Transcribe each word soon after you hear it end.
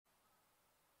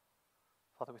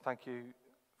Father, we thank you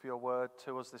for your word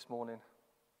to us this morning.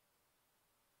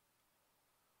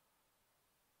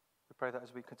 We pray that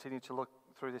as we continue to look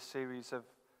through this series of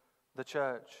the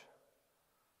church,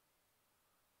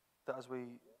 that as we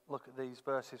look at these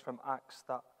verses from Acts,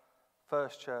 that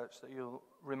first church, that you'll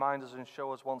remind us and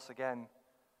show us once again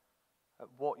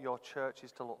what your church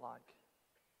is to look like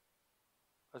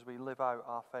as we live out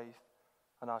our faith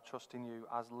and our trust in you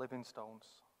as living stones.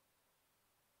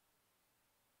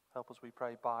 Help us, we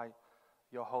pray, by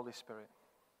your Holy Spirit.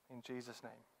 In Jesus'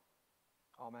 name,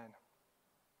 amen. I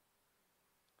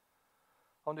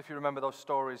wonder if you remember those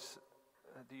stories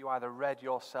that you either read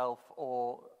yourself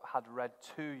or had read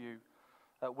to you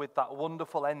with that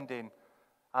wonderful ending,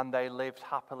 and they lived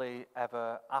happily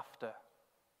ever after.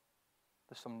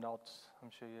 There's some nods,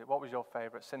 I'm sure you. What was your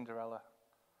favourite? Cinderella,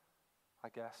 I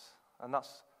guess. And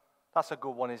that's a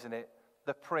good one, isn't it?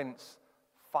 The prince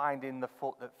finding the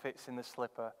foot that fits in the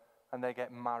slipper, and they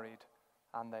get married,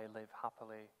 and they live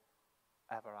happily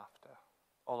ever after.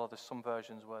 Although there's some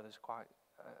versions where there's quite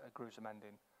a gruesome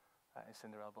ending in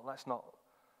Cinderella, but let's not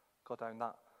go down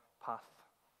that path.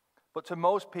 But to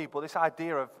most people, this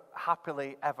idea of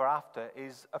happily ever after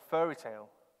is a fairy tale.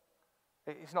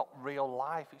 It's not real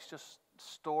life, it's just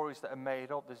stories that are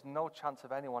made up. There's no chance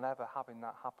of anyone ever having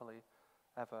that happily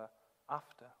ever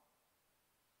after.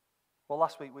 Well,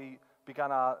 last week we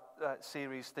began our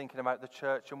series thinking about the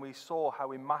church, and we saw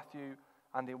how in Matthew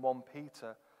and in 1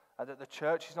 Peter that the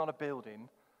church is not a building,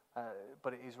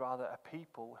 but it is rather a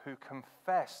people who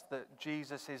confess that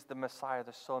Jesus is the Messiah,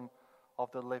 the Son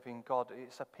of the living God.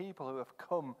 It's a people who have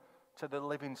come to the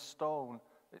living stone,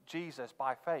 Jesus,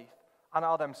 by faith, and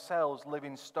are themselves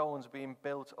living stones being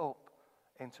built up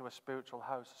into a spiritual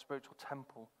house, a spiritual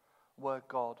temple where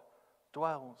God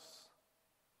dwells.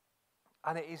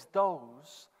 And it is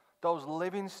those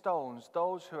living stones,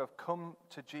 those who have come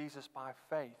to Jesus by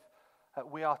faith,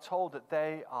 we are told that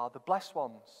they are the blessed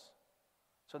ones.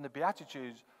 So in the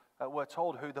Beatitudes, we're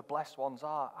told who the blessed ones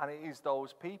are, and it is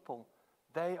those people.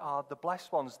 They are the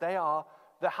blessed ones. They are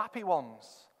the happy ones.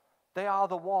 They are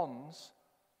the ones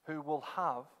who will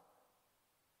have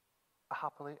a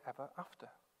happily ever after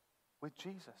with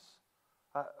Jesus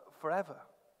forever.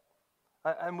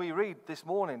 And we read this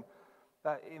morning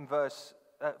in verse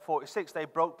 46, they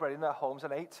broke bread in their homes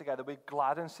and ate together with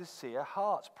glad and sincere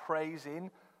hearts, praising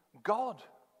God.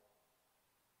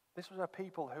 This was a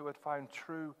people who had found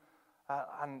true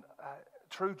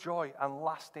joy and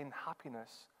lasting happiness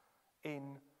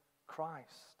in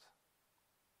Christ.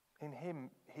 In him,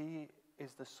 he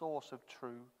is the source of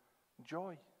true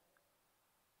joy.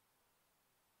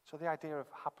 So the idea of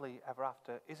happily ever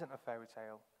after isn't a fairy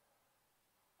tale.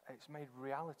 It's made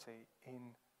reality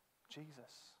in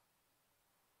Jesus.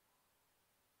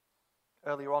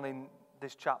 Earlier on in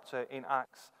this chapter in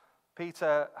Acts,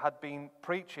 Peter had been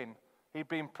preaching. He'd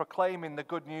been proclaiming the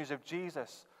good news of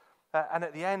Jesus. And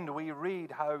at the end, we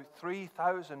read how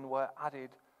 3,000 were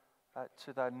added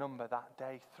to their number that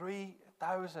day.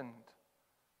 3,000.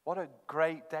 What a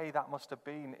great day that must have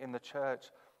been in the church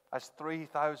as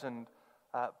 3,000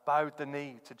 bowed the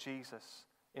knee to Jesus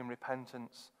in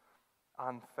repentance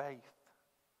and faith.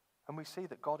 And we see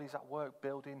that God is at work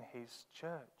building his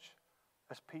church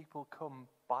as people come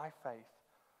by faith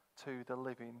to the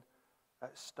living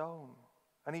stone.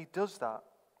 And he does that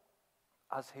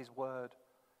as his word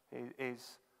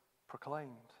is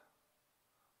proclaimed.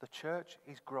 The church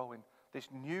is growing. This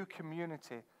new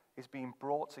community is being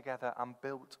brought together and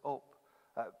built up,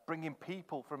 bringing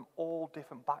people from all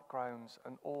different backgrounds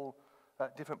and all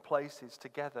different places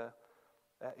together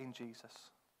in Jesus.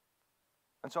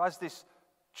 And so as this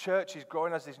church is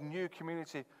growing, as this new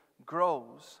community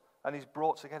grows and is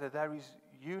brought together, there is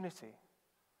unity.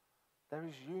 There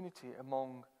is unity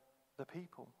among the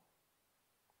people.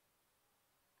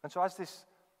 And so as this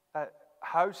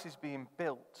house is being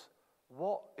built,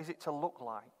 what is it to look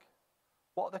like?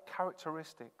 What are the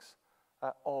characteristics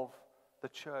of the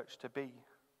church to be?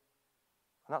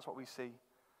 And that's what we see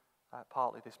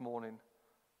partly this morning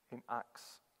in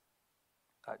Acts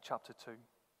chapter 2.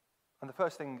 And the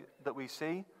first thing that we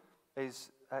see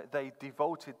is they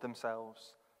devoted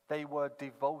themselves. They were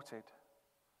devoted.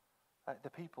 The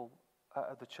people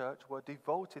of the church were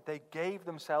devoted. They gave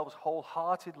themselves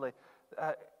wholeheartedly,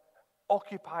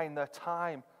 occupying their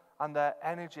time and their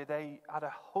energy. They had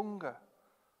a hunger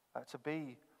to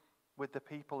be with the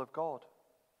people of God.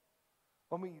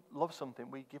 When we love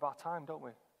something, we give our time, don't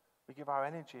we? We give our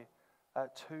energy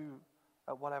to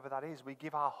whatever that is. We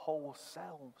give our whole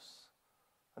selves.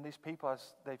 And these people,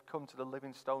 as they've come to the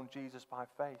living stone, Jesus, by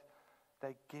faith,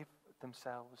 they give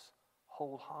themselves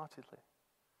wholeheartedly.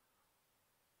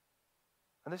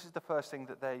 And this is the first thing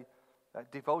that they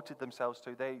devoted themselves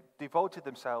to. They devoted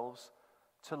themselves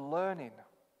to learning.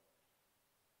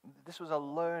 This was a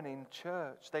learning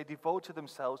church. They devoted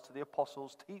themselves to the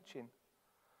apostles' teaching.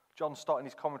 John Stott in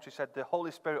his commentary said, the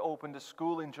Holy Spirit opened a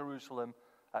school in Jerusalem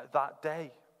that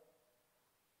day.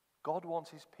 God wants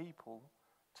his people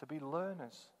to be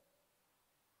learners.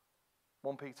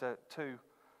 1 Peter 2,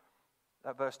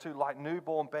 verse 2, like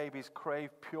newborn babies crave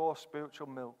pure spiritual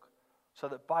milk, so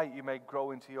that by it you may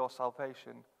grow into your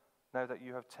salvation, now that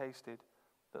you have tasted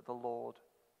that the Lord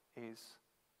is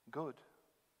good.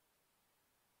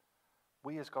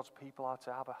 We as God's people are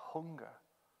to have a hunger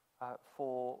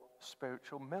for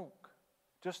spiritual milk.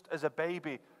 Just as a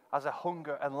baby has a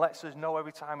hunger and lets us know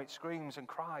every time it screams and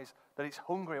cries that it's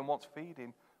hungry and wants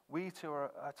feeding, we too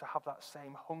are to have that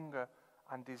same hunger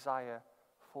and desire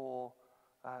for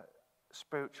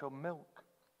spiritual milk,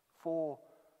 for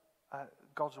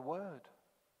God's word,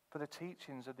 for the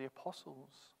teachings of the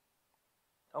apostles.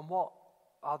 And what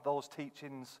are those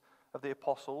teachings of the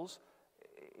apostles?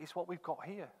 It's what we've got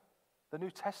here. The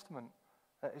New Testament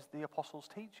is the apostles'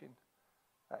 teaching.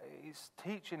 It's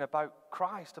teaching about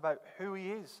Christ, about who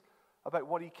he is, about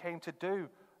what he came to do,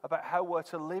 about how we're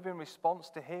to live in response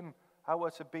to him, how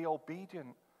we're to be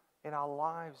obedient in our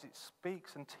lives. It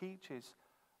speaks and teaches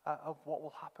of what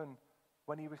will happen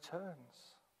when he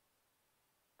returns.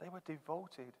 They were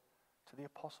devoted to the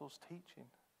apostles' teaching.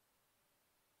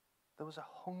 There was a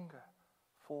hunger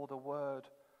for the word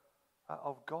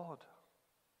of God.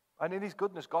 And in his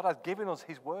goodness, God has given us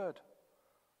his word.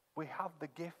 We have the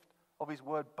gift of his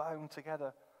word bound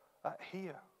together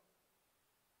here.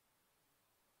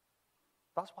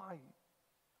 That's why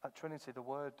at Trinity the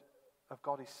word of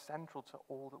God is central to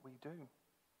all that we do.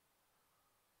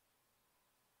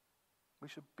 We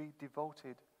should be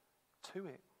devoted to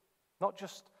it. Not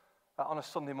just on a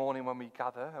Sunday morning when we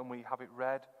gather and we have it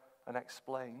read and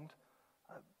explained.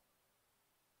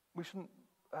 We shouldn't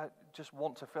just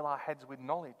want to fill our heads with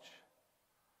knowledge.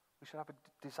 We should have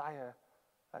a desire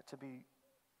to be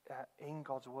in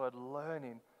God's word,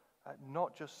 learning,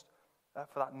 not just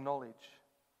for that knowledge,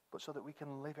 but so that we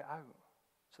can live it out,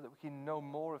 so that we can know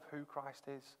more of who Christ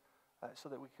is, so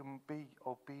that we can be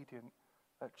obedient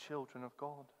children of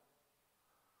God.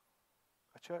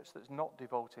 A church that's not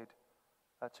devoted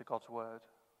to God's word,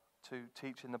 to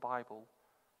teaching the Bible,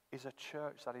 is a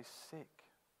church that is sick.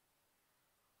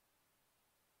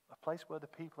 A place where the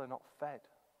people are not fed,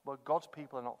 where God's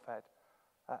people are not fed.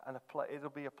 And it'll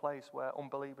be a place where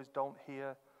unbelievers don't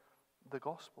hear the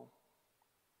gospel.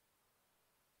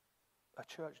 A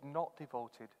church not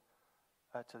devoted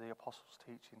to the apostles'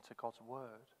 teaching, to God's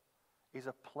word, is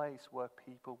a place where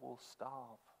people will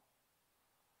starve.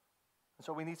 And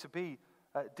so we need to be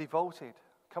devoted.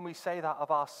 Can we say that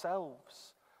of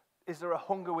ourselves? Is there a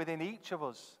hunger within each of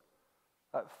us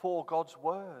for God's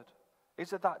word? Is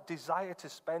there that desire to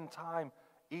spend time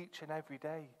each and every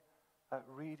day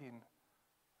reading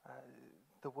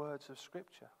the words of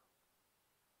Scripture?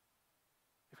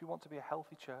 If we want to be a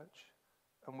healthy church,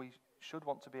 and we should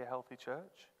want to be a healthy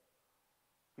church,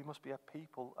 we must be a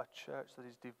people, a church that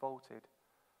is devoted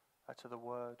to the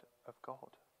word of God.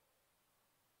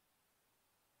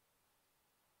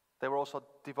 They were also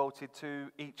devoted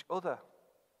to each other.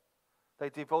 They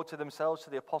devoted themselves to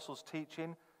the apostles'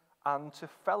 teaching and to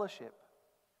fellowship.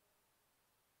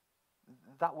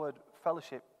 That word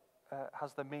fellowship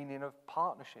has the meaning of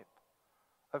partnership,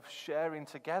 of sharing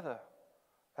together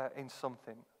in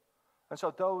something. And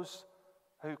so those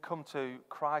who come to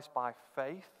Christ by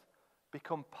faith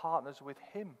become partners with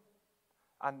him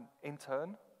and in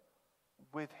turn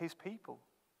with his people.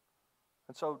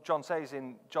 And so John says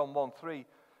in John 1:3,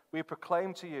 we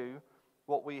proclaim to you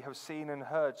what we have seen and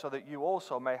heard, so that you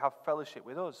also may have fellowship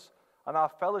with us. And our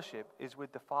fellowship is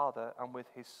with the Father and with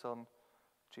his Son,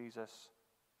 Jesus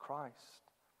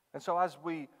Christ. And so as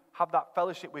we have that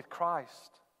fellowship with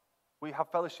Christ, we have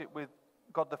fellowship with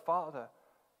God the Father,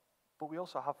 but we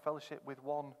also have fellowship with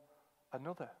one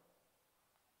another.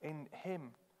 In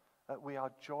him, we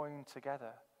are joined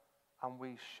together and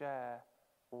we share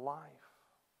life.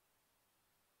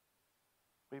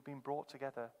 We've been brought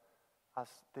together as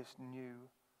this new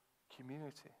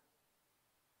community.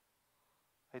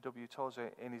 A.W.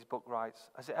 Tozer in his book writes,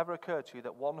 has it ever occurred to you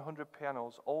that 100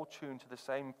 pianos all tuned to the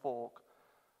same fork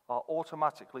are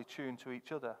automatically tuned to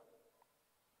each other?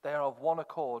 They are of one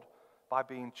accord by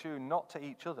being tuned not to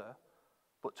each other,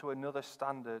 but to another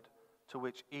standard to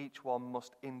which each one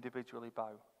must individually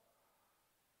bow.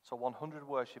 So 100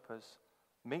 worshippers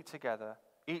meet together,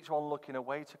 each one looking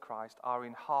away to Christ, are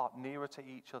in heart nearer to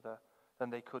each other than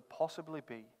they could possibly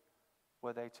be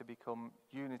were they to become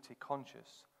unity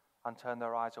conscious and turn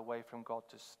their eyes away from God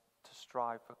to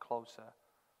strive for closer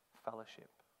fellowship.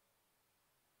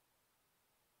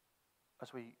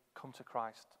 As we come to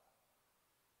Christ,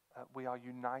 we are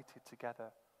united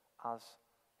together as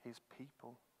his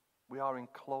people. We are in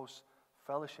close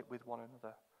fellowship with one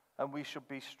another, and we should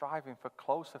be striving for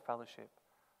closer fellowship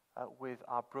with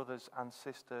our brothers and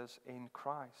sisters in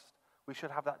Christ. We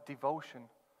should have that devotion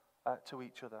to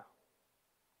each other.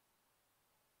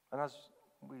 And as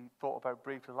we thought about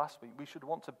briefly last week, we should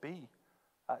want to be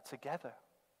together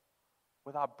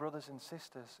with our brothers and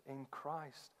sisters in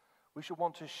Christ. We should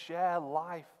want to share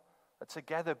life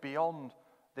together beyond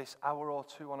this hour or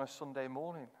two on a Sunday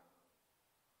morning.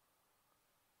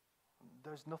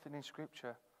 There's nothing in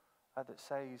Scripture that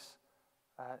says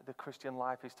the Christian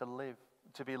life is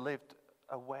to be lived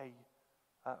away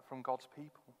from God's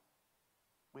people.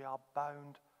 We are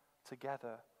bound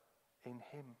together in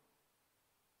him.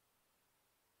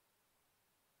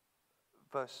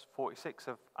 Verse 46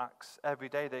 of Acts, every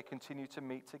day they continued to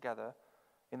meet together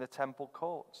in the temple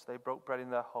courts. They broke bread in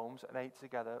their homes and ate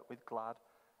together with glad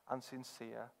and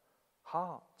sincere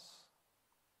hearts.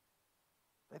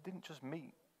 They didn't just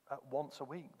meet once a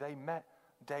week. They met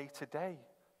day to day.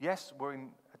 Yes, we're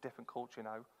in a different culture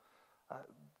now,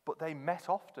 but they met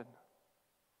often.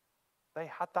 They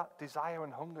had that desire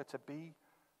and hunger to be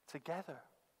together.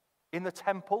 In the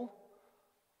temple,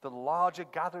 the larger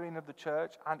gathering of the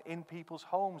church, and in people's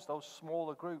homes, those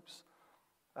smaller groups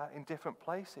in different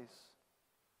places.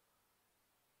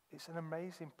 It's an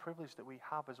amazing privilege that we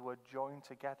have as we're joined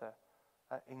together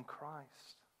in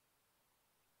Christ.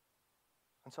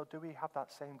 And so do we have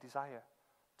that same desire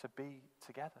to be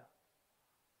together?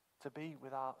 To be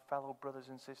with our fellow brothers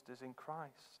and sisters in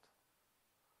Christ?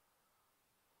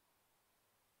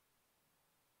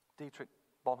 Dietrich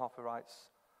Bonhoeffer writes,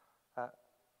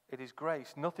 it is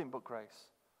grace, nothing but grace,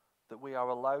 that we are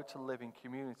allowed to live in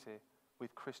community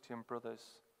with Christian brothers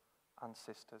and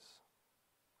sisters.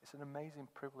 It's an amazing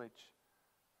privilege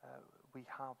we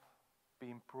have,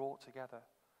 being brought together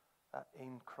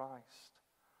in Christ.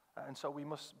 And so we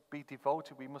must be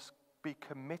devoted, we must be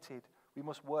committed, we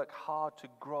must work hard to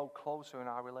grow closer in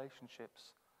our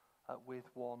relationships with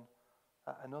one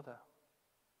another.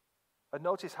 And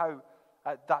notice how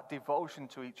that devotion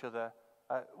to each other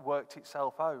worked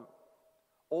itself out.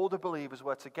 All the believers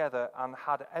were together and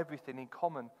had everything in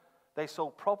common. They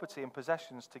sold property and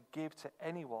possessions to give to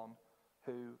anyone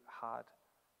who had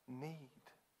need.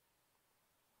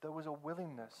 There was a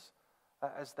willingness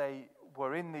as they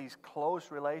were in these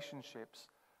close relationships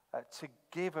to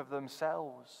give of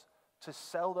themselves, to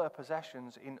sell their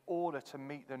possessions in order to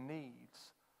meet the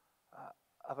needs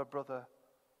of a brother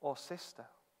or sister.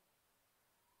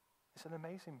 It's an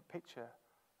amazing picture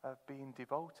of being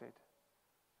devoted,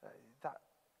 that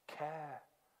care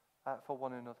for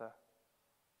one another,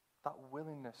 that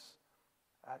willingness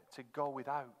to go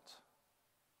without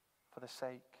for the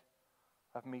sake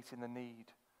of meeting the need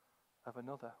of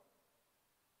another.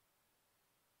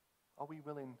 Are we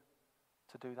willing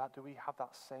to do that? Do we have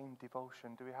that same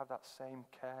devotion? Do we have that same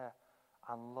care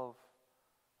and love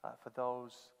for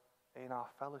those in our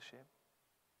fellowship?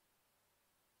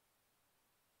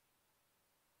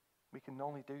 We can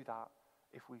only do that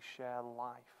if we share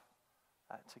life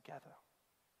together.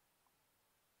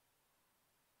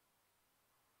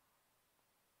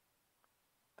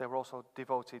 They were also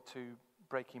devoted to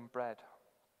breaking bread.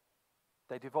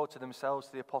 They devoted themselves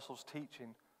to the apostles'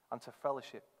 teaching and to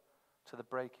fellowship, to the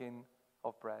breaking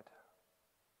of bread.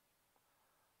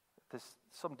 There's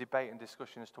some debate and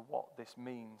discussion as to what this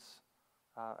means,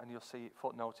 and you'll see it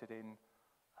footnoted in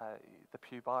the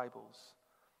Pew Bibles.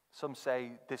 Some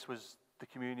say this was the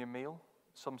communion meal.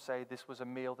 Some say this was a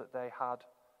meal that they had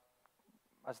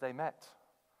as they met.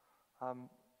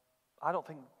 I don't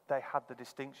think they had the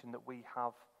distinction that we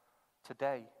have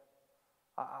today.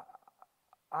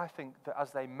 I think that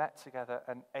as they met together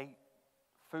and ate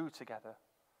food together,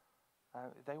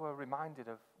 they were reminded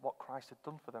of what Christ had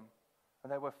done for them.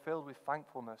 And they were filled with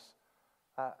thankfulness.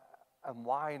 And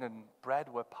wine and bread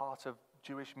were part of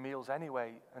Jewish meals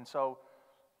anyway. And so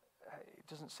it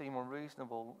doesn't seem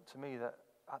unreasonable to me that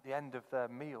at the end of their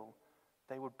meal,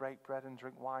 they would break bread and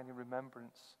drink wine in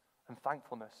remembrance and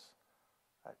thankfulness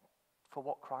for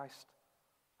what Christ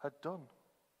had done.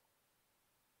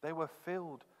 They were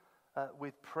filled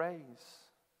with praise.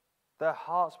 Their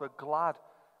hearts were glad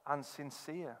and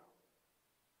sincere.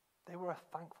 They were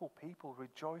a thankful people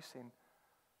rejoicing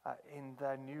in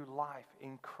their new life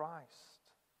in Christ.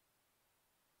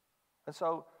 And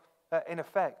so, in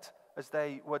effect, as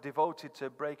they were devoted to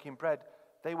breaking bread,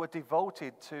 they were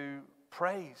devoted to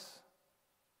praise,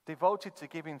 devoted to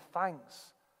giving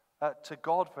thanks to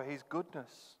God for his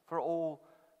goodness, for all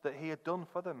that he had done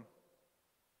for them.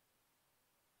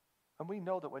 And we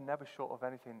know that we're never short of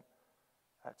anything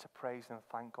to praise and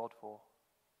thank God for.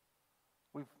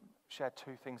 We've shared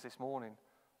two things this morning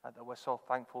that we're so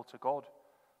thankful to God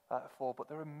for, but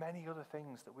there are many other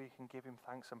things that we can give him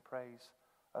thanks and praise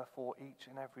for each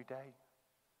and every day.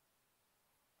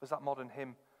 There's that modern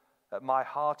hymn, my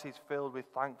heart is filled with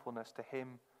thankfulness to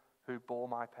him who bore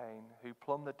my pain, who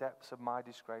plumbed the depths of my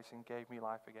disgrace and gave me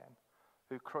life again,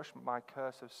 who crushed my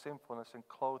curse of sinfulness and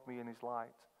clothed me in his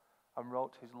light, and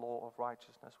wrote his law of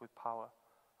righteousness with power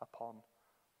upon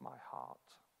my heart.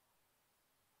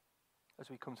 As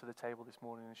we come to the table this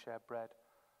morning and share bread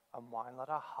and wine, let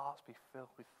our hearts be filled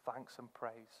with thanks and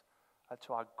praise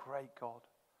to our great God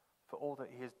for all that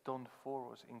he has done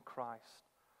for us in Christ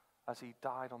as he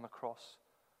died on the cross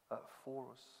for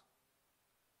us.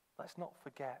 Let's not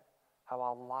forget how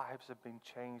our lives have been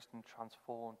changed and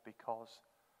transformed because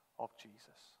of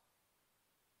Jesus.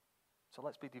 So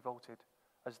let's be devoted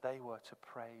as they were to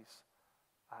praise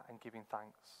and giving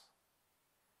thanks.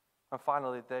 And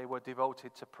finally, they were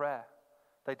devoted to prayer.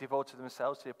 They devoted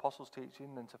themselves to the apostles'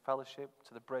 teaching and to fellowship,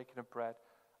 to the breaking of bread,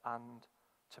 and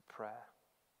to prayer.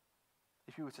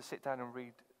 If you were to sit down and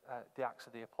read the Acts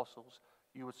of the Apostles,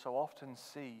 you would so often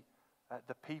see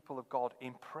the people of God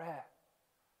in prayer.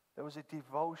 There was a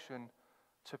devotion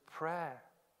to prayer.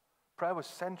 Prayer was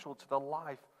central to the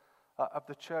life of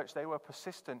the church. They were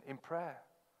persistent in prayer.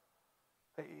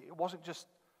 It wasn't just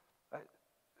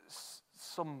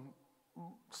some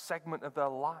segment of their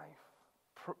life.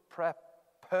 Prayer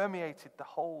permeated the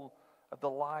whole of the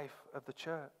life of the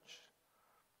church.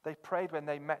 They prayed when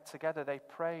they met together. They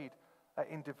prayed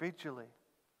individually.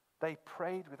 They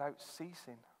prayed without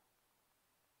ceasing.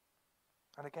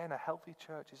 And again, a healthy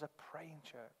church is a praying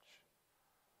church.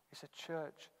 It's a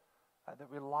church that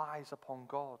relies upon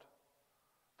God,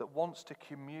 that wants to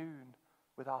commune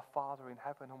with our Father in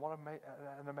heaven. And what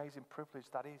an amazing privilege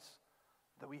that is,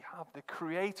 that we have the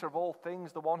creator of all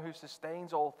things, the one who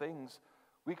sustains all things.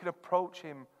 We can approach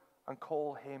him and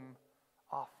call him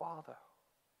our Father.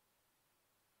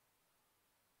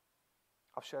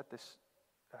 I've shared this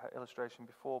illustration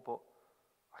before, but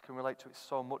I can relate to it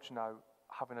so much now,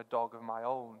 having a dog of my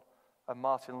own. And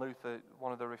Martin Luther,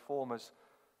 one of the reformers,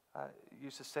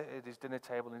 used to sit at his dinner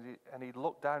table and he'd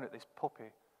look down at this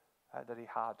puppy that he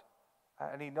had.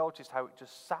 And he noticed how it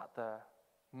just sat there,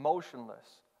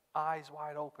 motionless, eyes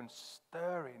wide open,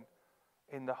 stirring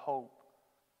in the hope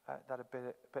that a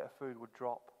bit of food would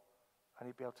drop and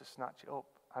he'd be able to snatch it up.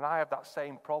 And I have that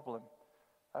same problem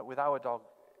with our dog.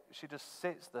 She just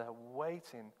sits there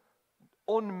waiting,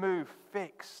 unmoved,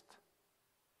 fixed.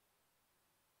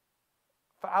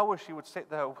 For hours she would sit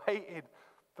there waiting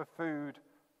for food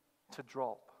to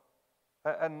drop.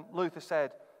 And Luther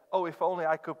said, oh, if only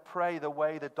I could pray the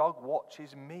way the dog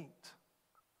watches meat.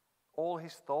 All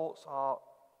his thoughts are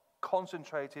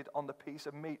concentrated on the piece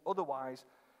of meat. Otherwise,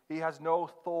 he has no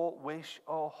thought, wish,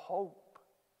 or hope.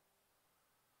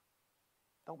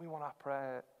 Don't we want our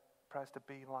prayers to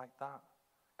be like that?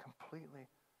 Completely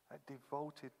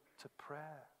devoted to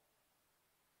prayer.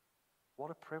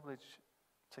 What a privilege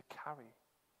to carry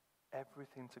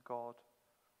everything to God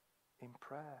in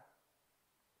prayer.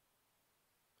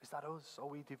 Is that us? Are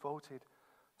we devoted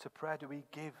to prayer? Do we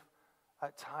give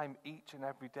time each and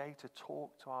every day to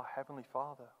talk to our Heavenly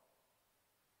Father?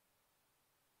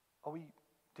 Are we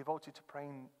devoted to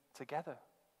praying together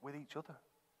with each other?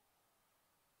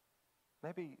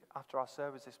 Maybe after our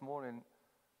service this morning,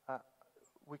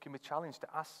 we can be challenged to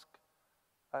ask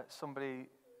somebody,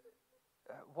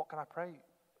 what can I pray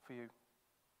for you?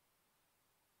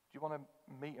 Do you want to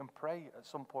meet and pray at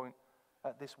some point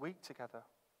this week together?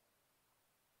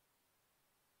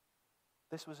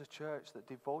 This was a church that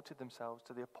devoted themselves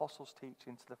to the apostles'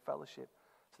 teaching, to the fellowship,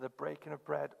 to the breaking of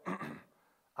bread,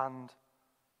 and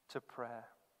to prayer.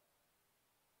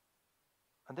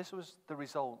 And this was the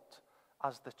result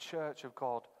as the church of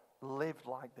God lived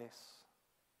like this.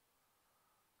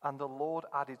 And the Lord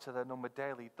added to their number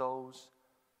daily those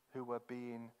who were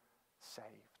being saved.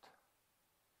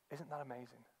 Isn't that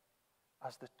amazing?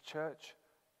 As the church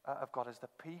of God, as the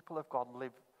people of God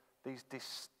live these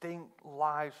distinct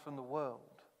lives from the world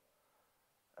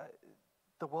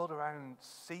around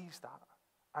sees that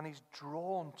and is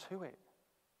drawn to it.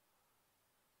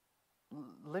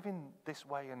 Living this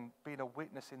way and being a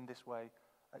witness in this way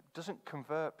doesn't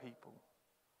convert people.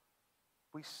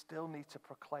 We still need to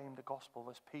proclaim the gospel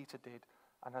as Peter did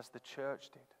and as the church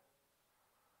did.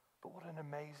 But what an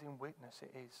amazing witness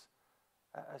it is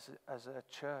as a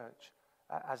church,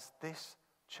 as this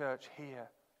church here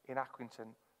in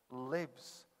Accrington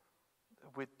lives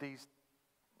with these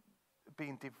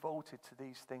being devoted to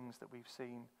these things that we've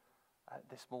seen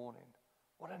this morning.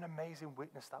 What an amazing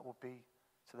witness that will be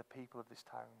to the people of this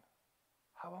town.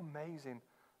 How amazing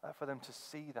for them to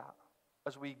see that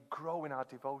as we grow in our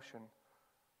devotion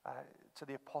to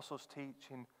the apostles'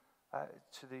 teaching,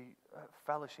 to the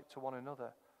fellowship to one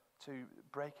another, to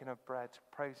breaking of bread, to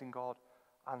praising God,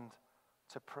 and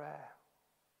to prayer.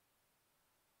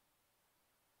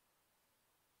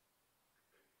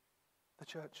 The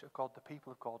church of God, the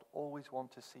people of God, always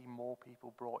want to see more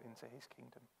people brought into his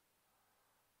kingdom.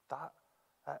 That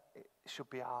it should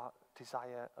be our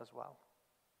desire as well.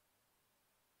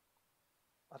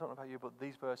 I don't know about you, but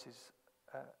these verses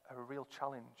are a real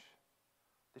challenge.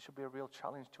 They should be a real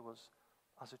challenge to us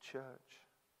as a church.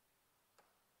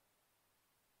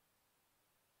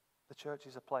 The church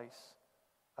is a place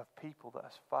of people that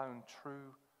has found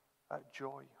true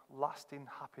joy, lasting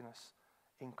happiness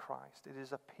in Christ. It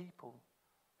is a people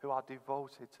who are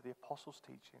devoted to the apostles'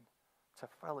 teaching, to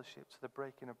fellowship, to the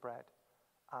breaking of bread,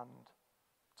 and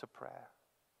to prayer.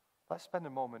 Let's spend a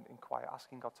moment in quiet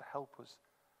asking God to help us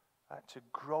to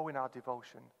grow in our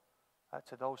devotion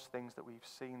to those things that we've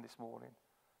seen this morning,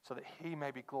 so that he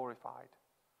may be glorified,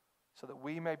 so that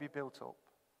we may be built up,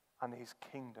 and his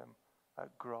kingdom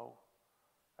grow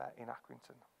in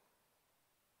Accrington.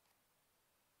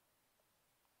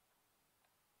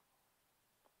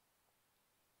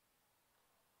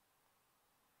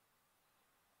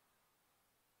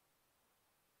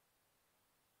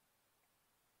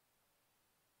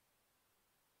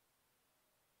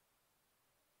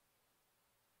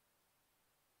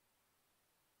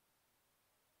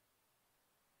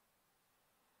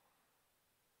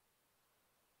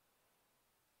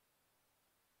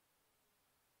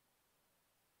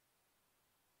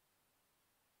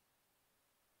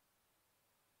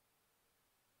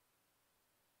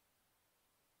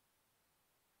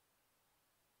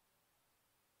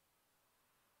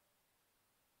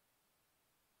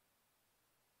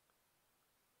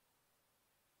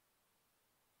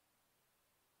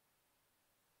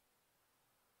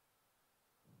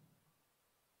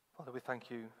 Father, we thank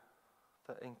you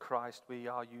that in Christ we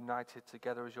are united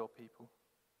together as your people.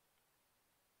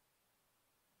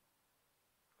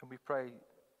 And we pray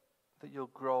that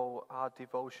you'll grow our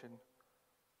devotion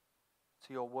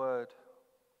to your word,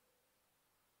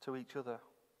 to each other,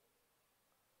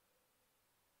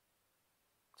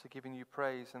 to giving you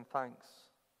praise and thanks,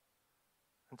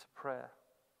 and to prayer.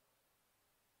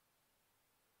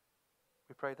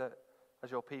 We pray that as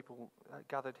your people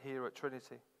gathered here at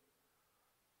Trinity,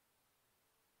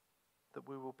 that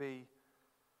we will be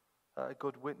a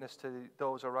good witness to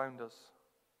those around us.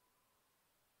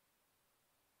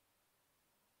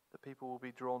 That people will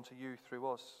be drawn to you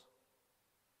through us.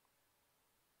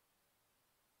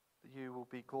 That you will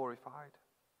be glorified.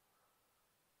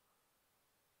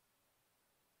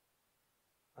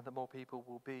 And that more people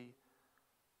will be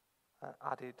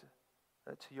added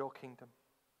to your kingdom.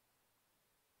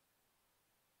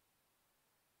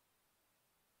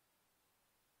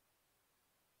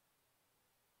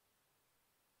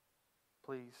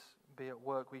 Please be at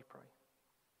work, we pray.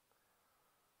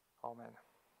 Amen.